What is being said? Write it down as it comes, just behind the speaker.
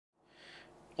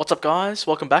What's up, guys?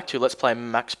 Welcome back to Let's Play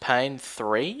Max Payne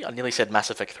 3. I nearly said Mass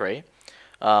Effect 3.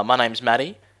 My name's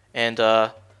Maddie, and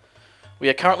we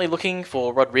are currently looking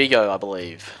for Rodrigo, I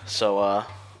believe. So,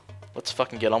 let's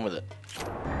fucking get on with it.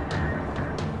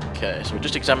 Okay, so we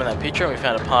just examined that picture and we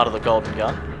found a part of the golden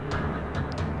gun.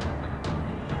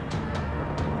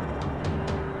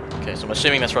 Okay, so I'm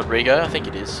assuming that's Rodrigo. I think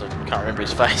it is. I can't remember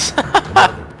his face.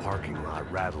 Another parking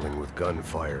lot rattling with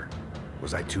gunfire.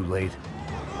 Was I too late?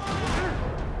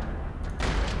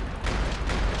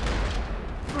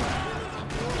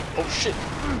 Oh shit!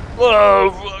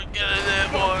 Whoa! Get in there,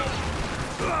 boy!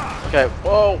 Okay,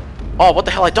 whoa! Oh, what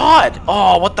the hell? I died!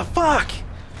 Oh, what the fuck?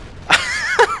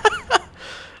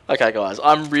 Okay, guys,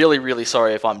 I'm really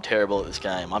sorry if I'm terrible at this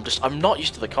game. I'm not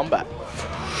used to the combat.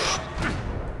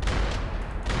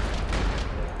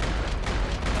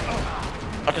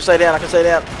 I can stay down, I can stay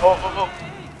down. Oh.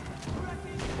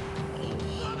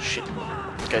 Oh, shit.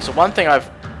 Okay, so one thing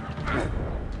I've...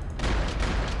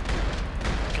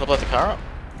 Can I blow the car up?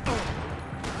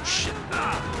 Shit.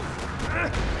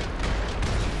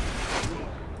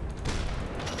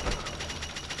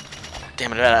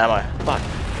 Damn it, I'm out of ammo. Fuck.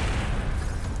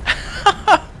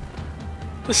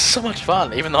 This is so much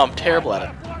fun, even though I'm terrible at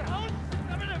it.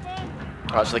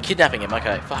 Alright, so they're kidnapping him.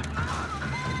 Okay, fuck.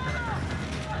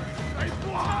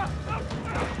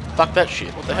 Fuck that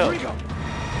shit. What the hell?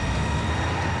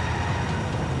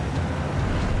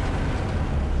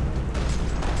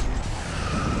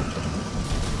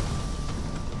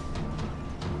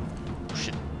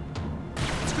 Shit.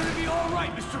 It's gonna be all right,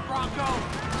 Mr. Branco.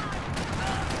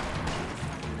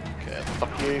 Okay,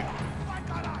 fuck you.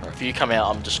 Or if you come out,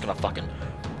 I'm just gonna fucking...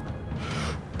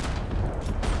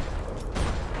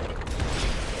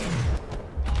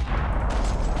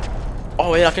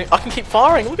 Oh yeah, I can keep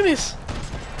firing. Look at this.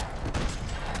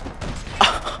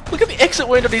 Look at the exit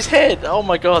wound on his head. Oh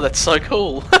my god, that's so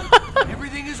cool.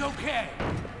 Everything is okay.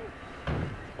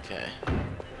 Okay.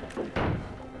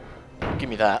 Give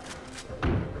me that.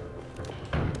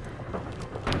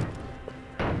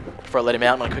 Before I let him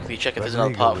out, I'm gonna quickly check if there's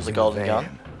another part with the golden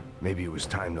gun. Maybe it was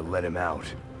time to let him out.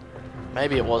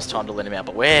 Maybe it was time to let him out,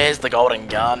 but where's the golden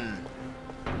gun?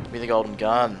 Give me the golden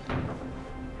gun.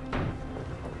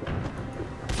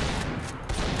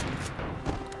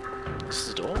 This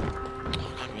is the door? Oh, I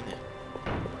can't go in there.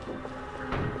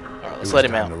 Alright, let's let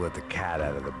him out. To let the cat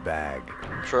out of the bag.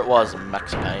 I'm sure it was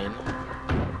Max Payne.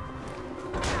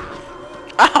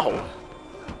 Ow!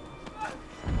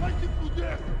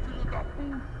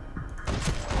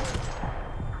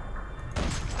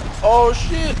 Oh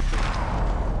shit!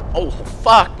 Oh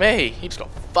fuck me! He just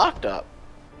got fucked up.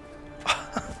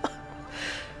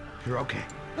 You're okay.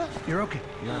 You're okay.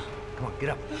 Yeah. Come on, get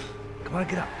up. Come on,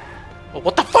 get up. Oh,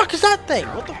 what the fuck is that thing?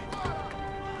 What the?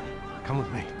 Come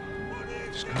with me.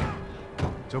 Just come.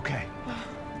 It's okay.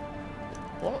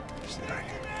 What?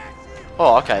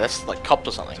 Oh, okay. That's like copped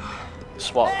or something.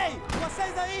 SWAT. Ei,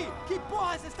 vocês aí! Que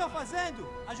porra vocês estão fazendo?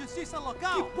 A justiça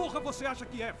local? Que porra você acha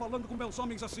que é, falando com meus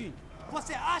homens assim?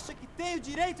 Você acha que tem o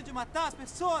direito de matar as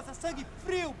pessoas a sangue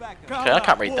frio, Becker? Okay, I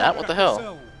can't read that. What the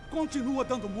hell? Continua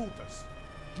dando multas.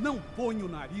 Não põe o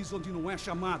nariz onde não é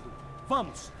chamado.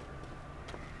 Vamos.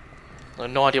 I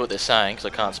have no idea what they're saying because I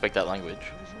can't speak that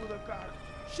language.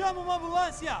 Chama uma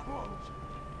ambulância!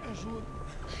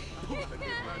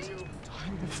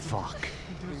 Fuck.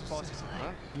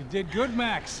 You did good,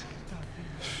 Max.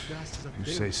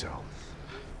 You say so.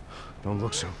 Don't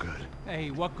look so good. Hey,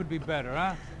 what could be better,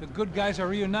 huh? The good guys are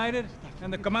reunited,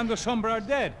 and the Commando Sombra are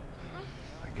dead.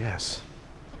 I guess.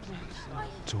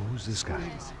 So who's this guy?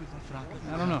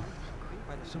 I don't know.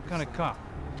 Some kind of cop.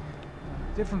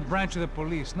 Different branch of the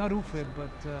police. Not UFE, but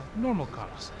normal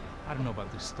cops. I don't know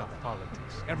about this stuff.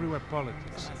 Politics. Everywhere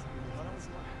politics.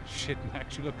 Shit,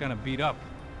 Max, you look kind of beat up.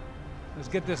 Let's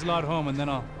get this lot home, and then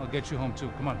I'll get you home, too.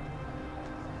 Come on.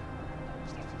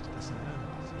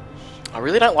 I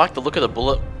really don't like the look of the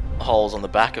bullet holes on the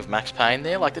back of Max Payne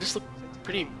there. Like, they just look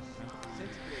pretty...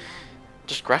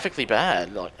 just graphically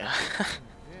bad. Like,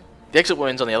 the exit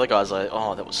wounds on the other guys, like,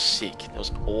 oh, that was sick. That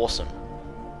was awesome.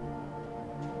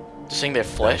 Just seeing their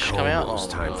flesh come out. It was Oh,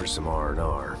 time for some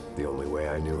R&R. The only way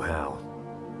I knew how.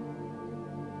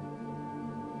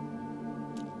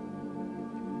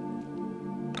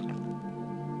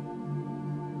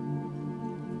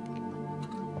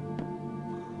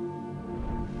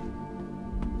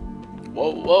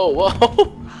 Whoa.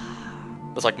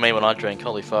 That's like me when I drink,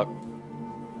 holy fuck.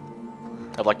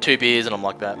 I have like 2 beers and I'm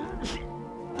like that.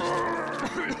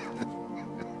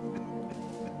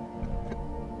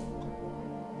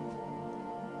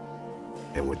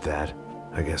 And with that,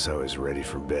 I guess I was ready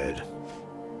for bed.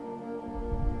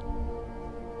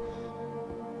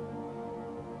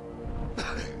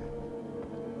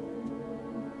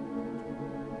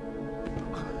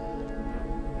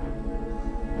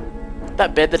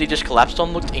 That bed that he just collapsed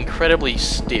on looked incredibly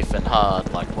stiff and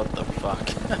hard. Like, what the fuck?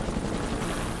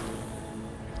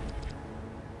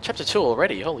 Chapter 2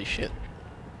 already, holy shit.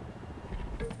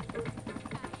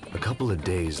 A couple of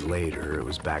days later, it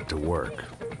was back to work.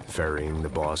 Ferrying the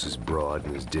boss's broad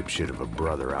and his dipshit of a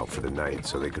brother out for the night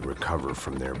so they could recover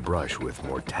from their brush with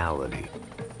mortality.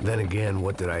 Then again,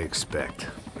 what did I expect?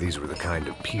 These were the kind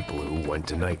of people who went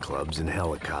to nightclubs in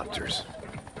helicopters.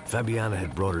 Fabiana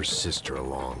had brought her sister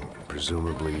along,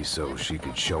 presumably so she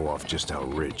could show off just how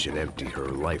rich and empty her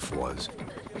life was.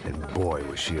 And boy,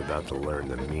 was she about to learn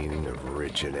the meaning of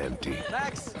rich and empty.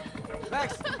 Max!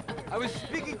 Max! I was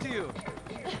speaking to you.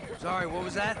 Sorry, what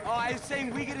was that? Oh, I was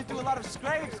saying we get into a lot of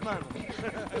scrapes, man.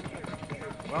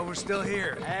 Well, we're still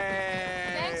here.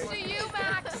 Hey! Thanks to you,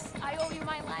 Max. I owe you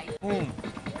my life. Boom.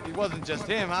 It wasn't just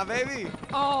him, huh, baby?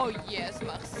 Oh, yes,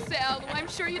 Marcel. I'm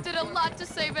sure you did a lot to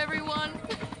save everyone.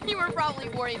 You were probably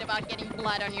worried about getting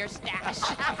blood on your stash.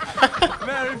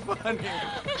 Very funny.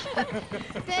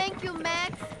 Thank you,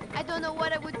 Max. I don't know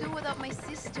what I would do without my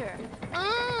sister.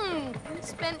 You'd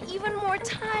spend even more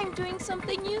time doing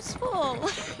something useful.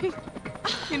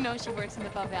 You know she works in the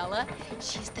favela.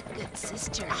 She's the good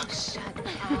sister. Oh, shut up.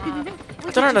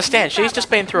 I don't understand. She's just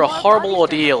been through a horrible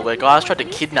ordeal where guys tried to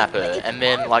kidnap her, and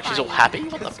then, like, she's all happy.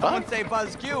 What the Someone fuck? say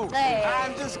Buzz Q. Hey.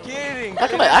 I'm just kidding. How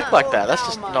can they act like that? That's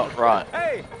just not right.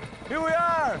 Hey, here we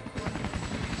are.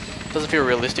 Doesn't feel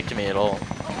realistic to me at all.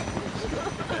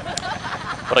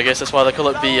 But I guess that's why they call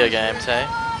it video games, hey?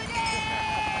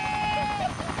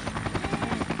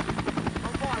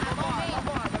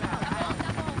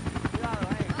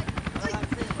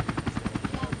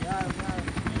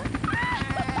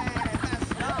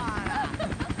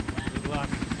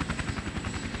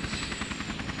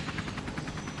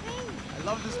 I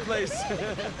love this place.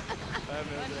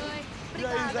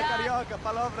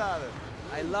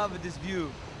 I love this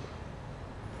view.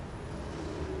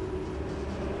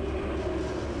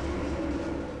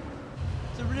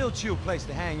 It's a real chill place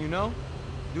to hang, you know?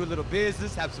 Do a little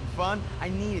business, have some fun. I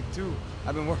need it too.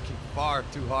 I've been working far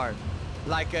too hard.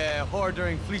 Like a whore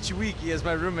during Fleechy Weeky, as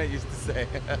my roommate used to say.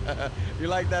 You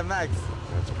like that, Max?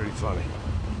 That's pretty funny.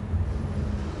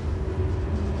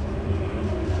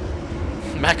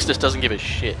 Max just doesn't give a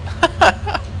shit. Oh,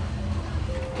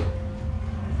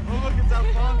 look, it's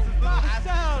Alfonso's little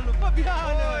Marcelo,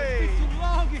 Fabiana, Oi. it's been too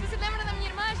long. Você lembra da minha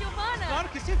irmã, Giovanna? Claro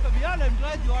que sim, Fabiana. I'm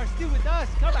glad you are still with us.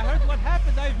 Come, I heard what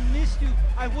happened. I've missed you.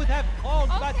 I would have called,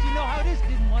 but you know how it is.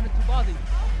 Didn't want it to bother you.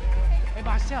 Hey,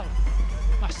 Marcel.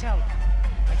 Marcel,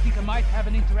 I think I might have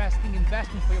an interesting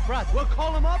investment for your brother. Well,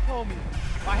 call him up, homie.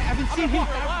 I haven't seen him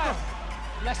for a while.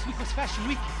 Last week was Fashion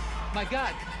Week. My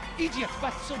God, Egypt,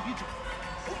 but so beautiful.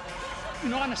 You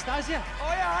know Anastasia?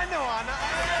 Oh, yeah, I know, Anna.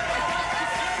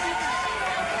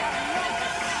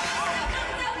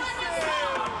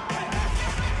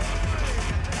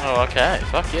 Oh, okay.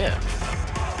 Fuck yeah.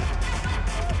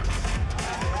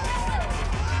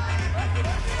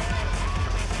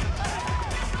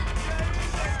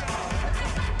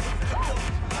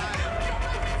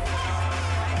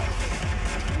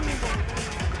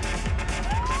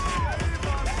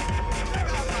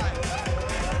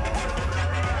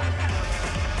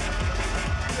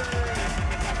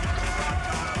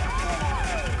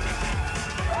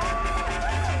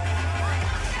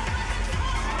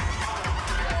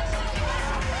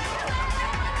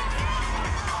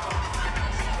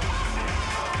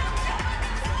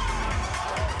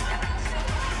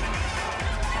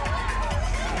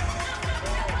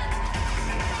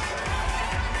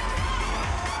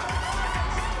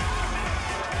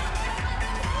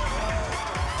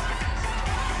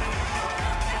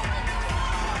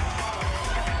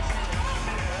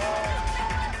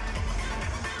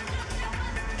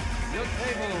 Your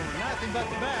table, nothing but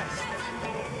the best.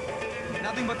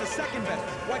 Nothing but the second best.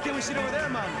 Why can't we sit over there,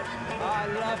 man? I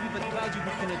love you, but glad you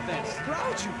booked in advance.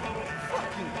 Claudio!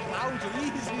 Fucking Claudio,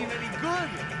 he isn't even any good.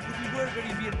 If he were going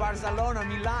to be in Barcelona,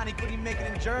 Milan, he couldn't make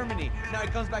it in Germany. Now he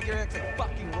comes back here acts like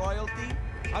fucking royalty.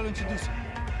 I'll introduce you.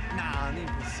 Nah, need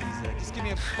Caesar. Just give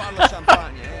me a bottle of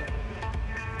champagne, eh?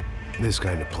 This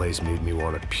kind of place made me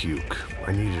want to puke.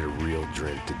 I needed a real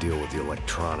drink to deal with the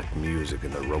electronic music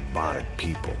and the robotic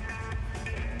people.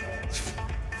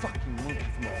 Fucking monkey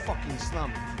from a fucking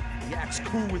slum. He acts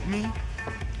cool with me.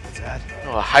 What's that?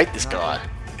 Oh, I hate this guy.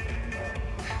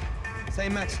 Say,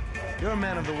 Max, you're a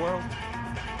man of the world.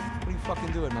 What do you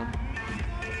fucking do it, man?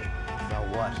 About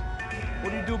what?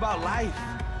 What do you do about life?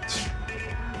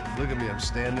 Look at me, I'm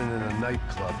standing in a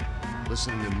nightclub,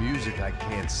 listening to music I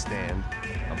can't stand.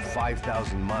 I'm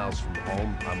 5,000 miles from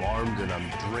home, I'm armed and I'm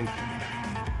drinking.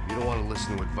 You don't want to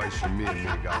listen to advice from me,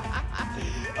 amigo.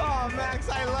 Oh, Max,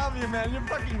 I love you, man. You're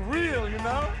fucking real, you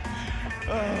know?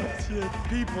 Oh, shit.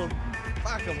 People.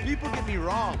 Fuck 'em. People get me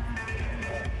wrong.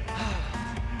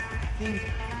 I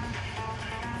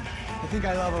think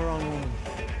I love a wrong woman.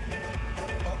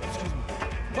 Oh, excuse me.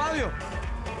 Fabio!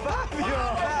 Fabio!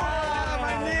 Ah,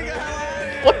 my nigga, how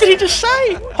are you? What did he just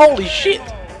say? Holy shit!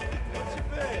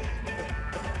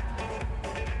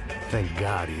 Thank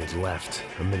God he had left.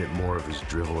 A minute more of his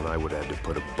drivel and I would have had to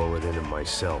put a bullet in him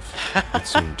myself. It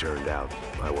soon turned out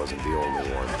I wasn't the only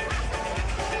one.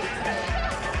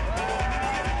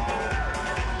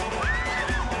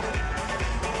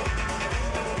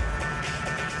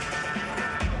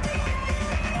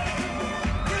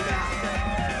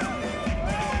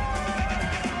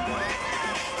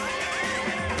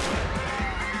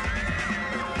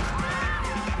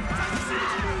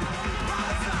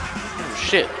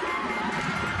 Shit.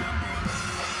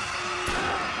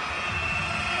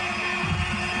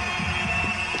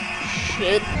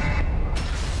 Shit.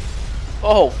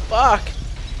 Oh, fuck.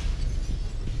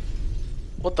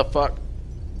 What the fuck?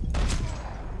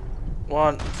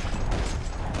 1,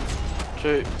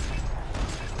 2,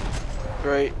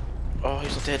 3. Oh,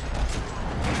 he's not dead.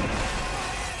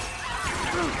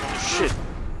 Oh, shit.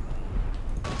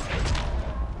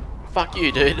 Fuck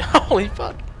you, dude. Holy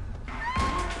fuck.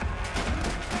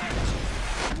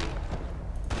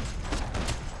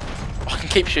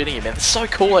 Keep shooting him, man. It's so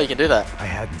cool how you can do that. I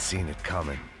hadn't seen it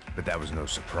coming, but that was no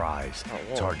surprise.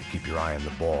 It's hard to keep your eye on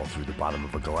the ball through the bottom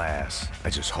of a glass. I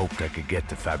just hoped I could get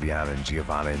to Fabiana and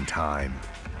Giovanna in time.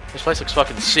 This place looks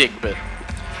fucking sick, but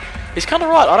he's kind of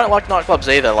right. I don't like nightclubs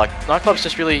either. Like, nightclubs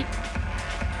just really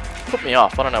put me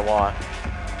off. I don't know why.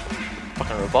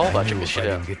 Fucking revolver, check this shit out.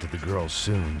 If I didn't get to the girls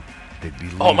soon, they'd be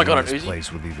Oh my leaving God, this an Uzi?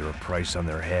 place with either a price on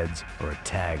their heads or a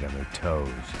tag on their toes.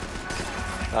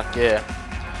 Fuck yeah.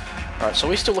 Alright, so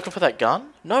we're still looking for that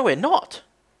gun? No, we're not.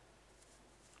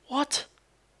 What?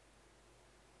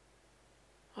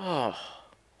 Oh.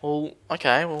 Well,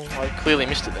 okay, well, I clearly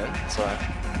missed it then, so...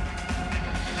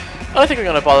 I don't think we're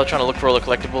going to bother trying to look for all the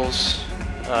collectibles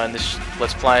in this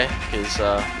Let's Play, because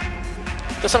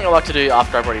that's something I like to do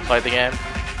after I've already played the game,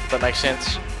 if that makes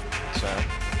sense. So...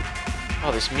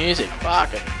 Oh, this music,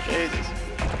 fucking Jesus.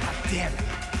 Damn it.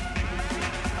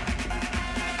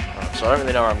 Alright, so I don't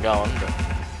really know where I'm going, but...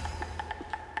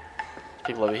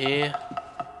 People over here.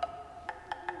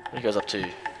 What are you guys up to?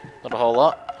 Not a whole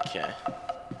lot? Okay.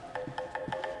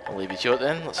 I'll leave you to it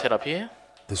then. Let's head up here.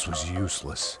 This was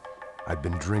useless. I'd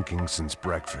been drinking since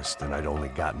breakfast, and I'd only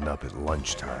gotten up at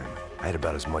lunchtime. I had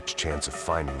about as much chance of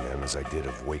finding them as I did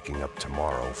of waking up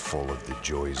tomorrow full of the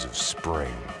joys of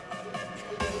spring.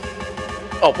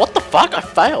 Oh, what the fuck? I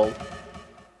failed.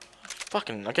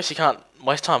 Fucking, I guess you can't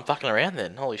waste time fucking around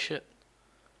then. Holy shit.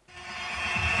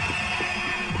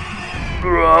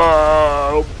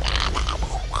 I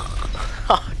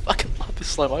fucking love this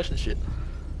slow motion shit.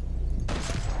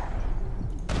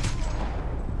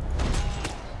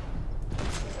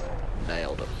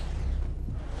 Nailed him.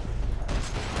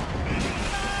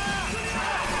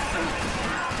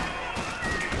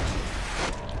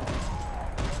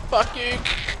 Fuck you.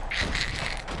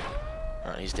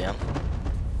 Alright, he's down.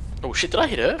 Oh shit, did I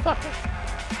hit her? Fuck.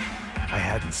 I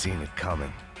hadn't seen it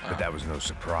coming, but that was no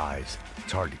surprise.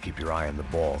 It's hard to keep your eye on the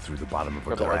ball through the bottom of a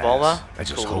Grab that glass. revolver? I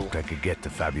just Cool. hoped I could get to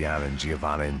Fabiana and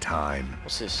Giovanna in time.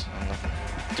 What's this? I don't know.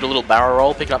 Did a little barrel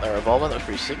roll picking up that revolver. That was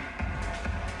pretty sick.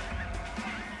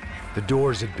 The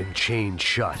doors had been chained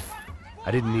shut.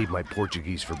 I didn't need my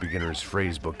Portuguese for Beginners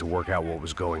phrase book to work out what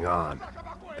was going on.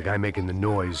 The guy making the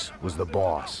noise was the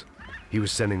boss. He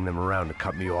was sending them around to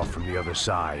cut me off from the other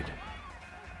side.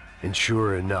 And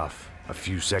sure enough, a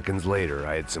few seconds later,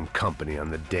 I had some company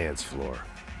on the dance floor.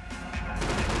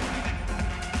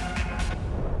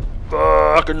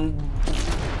 Fucking.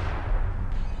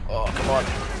 Oh, come on.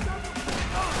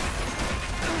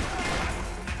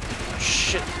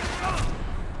 Shit.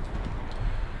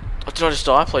 Oh, did I just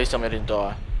die? Please tell me I didn't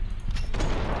die.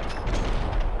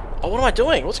 Oh, what am I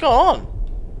doing? What's going on?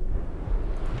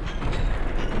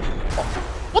 Oh,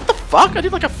 what the fuck? I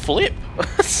did like a flip.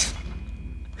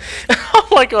 Oh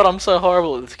my god, I'm so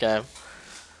horrible at this game.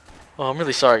 Oh, I'm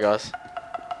really sorry, guys.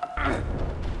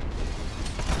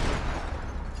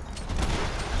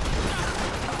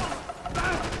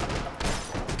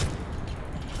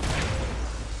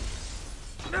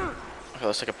 Okay,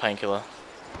 let's take a painkiller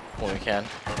when we can.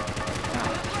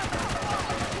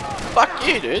 Fuck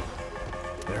you, dude.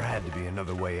 There had to be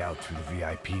another way out through the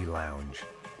VIP lounge.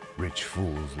 Rich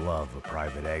fools love a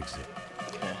private exit.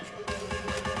 Okay.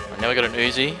 Right, now we got an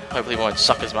Uzi. Hopefully it won't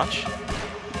suck as much.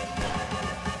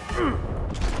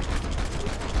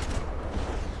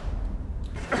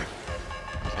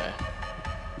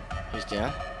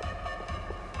 down.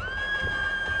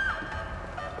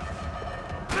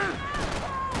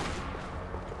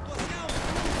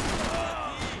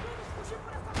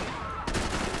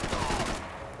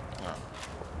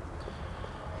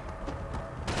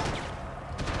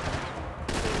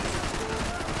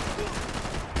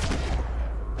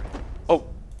 Oh!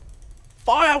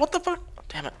 Fire! What the fuck? Oh,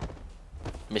 damn it.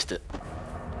 Missed it.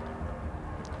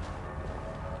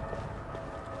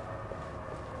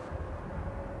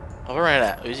 I've ran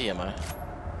out of Uzi ammo.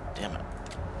 Damn it.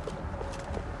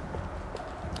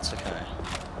 It's okay.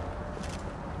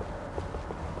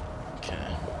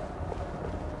 Okay.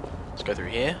 Let's go through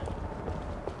here.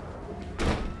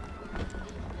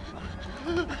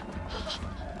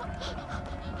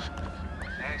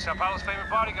 Hey, São Paulo's favorite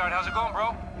bodyguard. How's it going,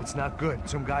 bro? It's not good.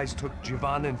 Some guys took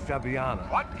Giovanna and Fabiana.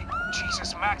 What?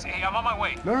 Jesus, Max. Hey, I'm on my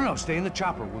way. No. Stay in the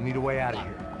chopper. We'll need a way out of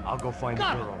here. I'll go find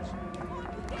the girls.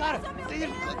 Got it. They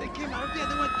came out. Yeah,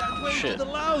 they went that way Shit. to the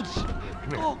lounge.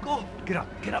 Come here. Go. Get up.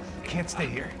 You can't stay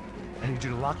here. I need you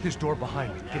to lock this door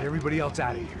behind me. Get everybody else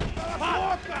out of here.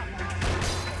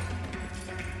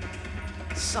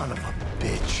 Son of a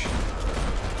bitch.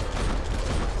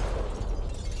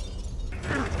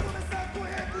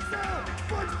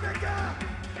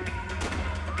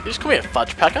 You just call me a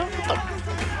fudge packer? What the?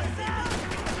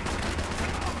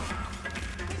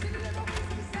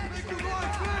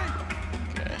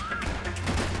 Okay.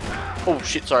 Oh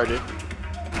shit, sorry dude.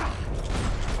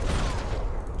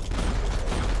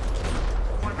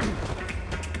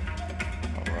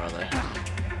 Oh, where are they?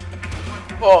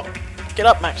 Oh, get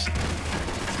up, Max.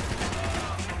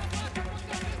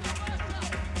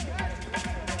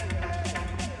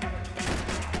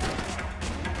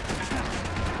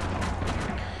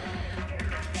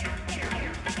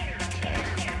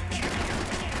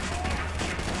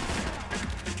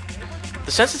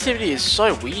 The sensitivity is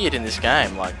so weird in this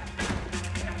game, like...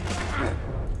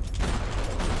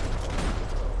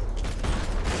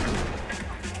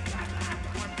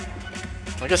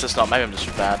 I guess it's not, maybe I'm just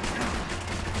bad.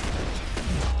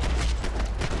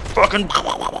 Fucking...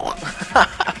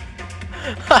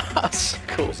 That's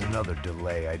cool. There's another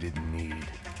delay I didn't need.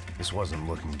 This wasn't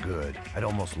looking good. I'd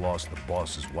almost lost the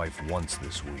boss's wife once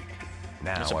this week.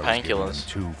 Now I Get some was giving them painkillers.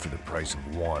 2 for the price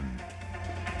of 1.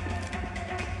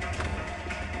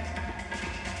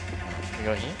 We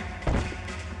go here?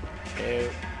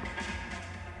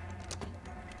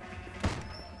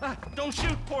 Ew. Don't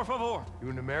shoot, por favor. You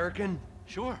an American?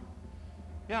 Sure.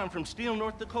 Yeah, I'm from Steele,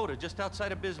 North Dakota, just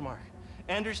outside of Bismarck.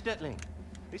 Anders Stetling.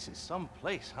 This is some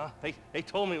place, huh? They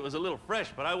told me it was a little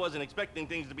fresh, but I wasn't expecting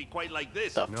things to be quite like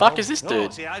this. The fuck is this No,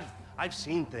 dude? see, I've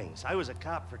seen things. I was a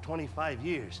cop for 25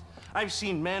 years. I've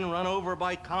seen men run over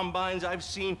by combines. I've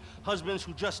seen husbands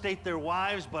who just ate their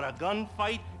wives, but a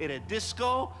gunfight at a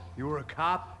disco. You were a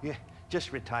cop? Yeah,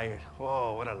 just retired.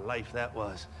 Oh, what a life that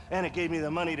was. And it gave me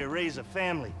the money to raise a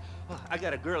family. Oh, I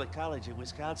got a girl at college at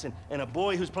Wisconsin and a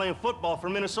boy who's playing football for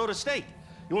Minnesota State.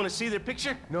 You want to see their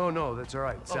picture? No, that's all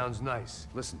right. Sounds nice.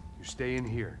 Listen, you stay in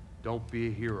here. Don't be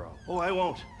a hero. Oh, I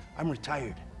won't. I'm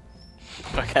retired.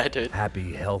 Okay, dude.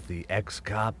 Happy, healthy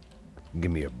ex-cop?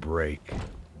 Give me a break.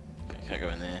 Can't go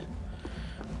in there.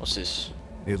 What's this?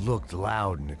 It looked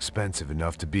loud and expensive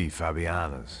enough to be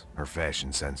Fabiana's. Her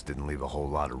fashion sense didn't leave a whole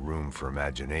lot of room for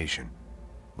imagination,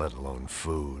 let alone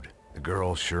food. The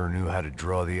girl sure knew how to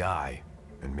draw the eye,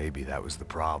 and maybe that was the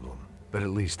problem. But at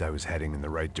least I was heading in the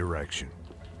right direction.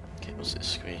 Okay, what's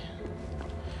this?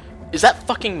 Is that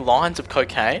fucking lines of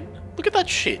cocaine? Look at that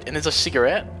shit. And there's a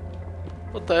cigarette.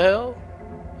 What the hell?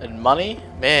 And money?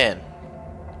 Man.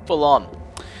 Full on.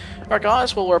 Alright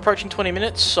guys, well we're approaching 20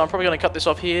 minutes, so I'm probably going to cut this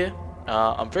off here.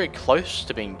 I'm very close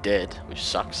to being dead, which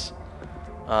sucks.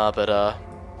 But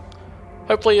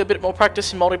hopefully a bit more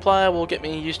practice in multiplayer will get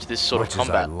me used to this sort of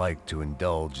combat. Much as I like to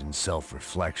indulge in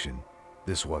self-reflection,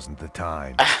 this wasn't the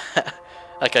time.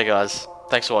 Okay guys,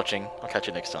 thanks for watching. I'll catch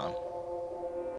you next time.